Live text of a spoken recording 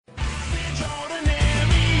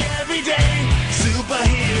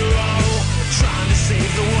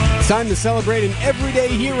Time to celebrate an everyday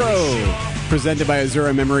hero. Presented by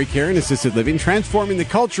Azura Memory Care and Assisted Living, transforming the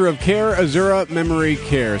culture of care, Azura Memory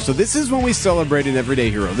Care. So this is when we celebrate an everyday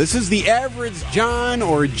hero. This is the average John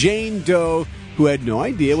or Jane Doe who had no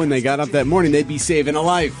idea when they got up that morning they'd be saving a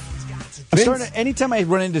life. Anytime I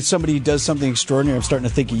run into somebody who does something extraordinary, I'm starting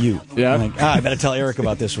to think of you. Yeah. I'm like, I got to tell Eric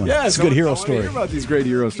about this one. Yeah, it's a good hero I story. hear about these great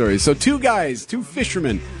hero stories. So two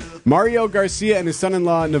fishermen, Mario Garcia and his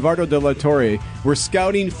son-in-law, Navarro de la Torre, were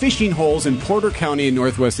scouting fishing holes in Porter County in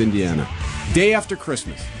northwest Indiana. Day after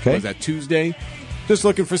Christmas. Okay. Was that Tuesday? Just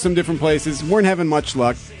looking for some different places. Weren't having much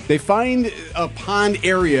luck. They find a pond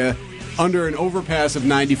area under an overpass of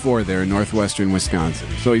 94 there in northwestern Wisconsin.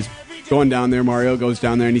 So he's going down there. Mario goes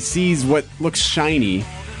down there, and he sees what looks shiny.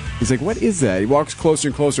 He's like, what is that? He walks closer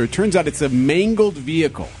and closer. It turns out it's a mangled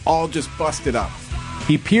vehicle, all just busted up.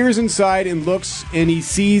 He peers inside and looks, and he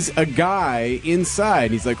sees a guy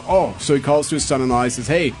inside. He's like, oh. So he calls to his son-in-law. He says,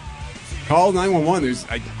 hey, call 911.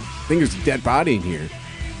 I think there's a dead body in here.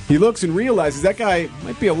 He looks and realizes that guy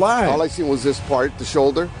might be alive. All I seen was this part, the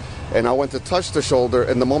shoulder, and I went to touch the shoulder,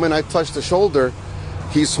 and the moment I touched the shoulder,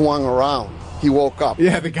 he swung around. He woke up.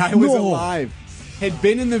 Yeah, the guy was alive. Had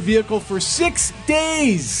been in the vehicle for 6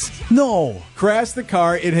 days. No. Crashed the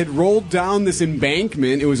car. It had rolled down this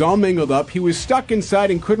embankment. It was all mangled up. He was stuck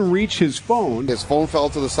inside and couldn't reach his phone. His phone fell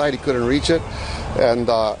to the side. He couldn't reach it, and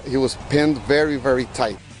he was pinned very, very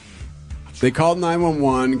tight. They called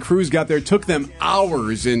 911. Crews got there. Took them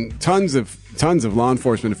hours and tons of law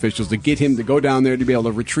enforcement officials to get him to go down there to be able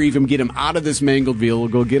to retrieve him, get him out of this mangled vehicle,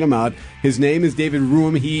 go get him out. His name is David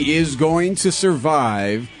Ruhm. He is going to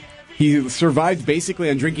survive. He survived basically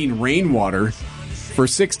on drinking rainwater for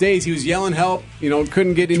 6 days. He was yelling help,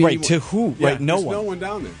 couldn't get any. Right, to who? Yeah, right, no one. No one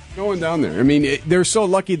down there. No one down there. I mean, they're so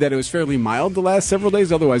lucky that it was fairly mild the last several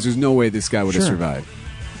days. Otherwise, there's no way this guy would have survived.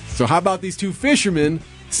 So how about these two fishermen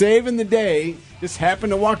saving the day? Just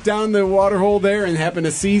happened to walk down the water hole there and happened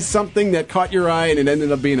to see something that caught your eye, and it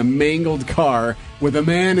ended up being a mangled car with a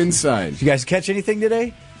man inside. Did you guys catch anything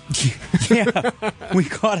today? Yeah. We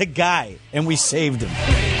caught a guy, and we saved him.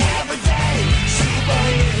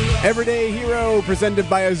 Everyday Hero, presented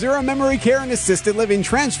by Azura Memory Care and Assisted Living,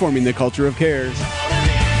 transforming the culture of care.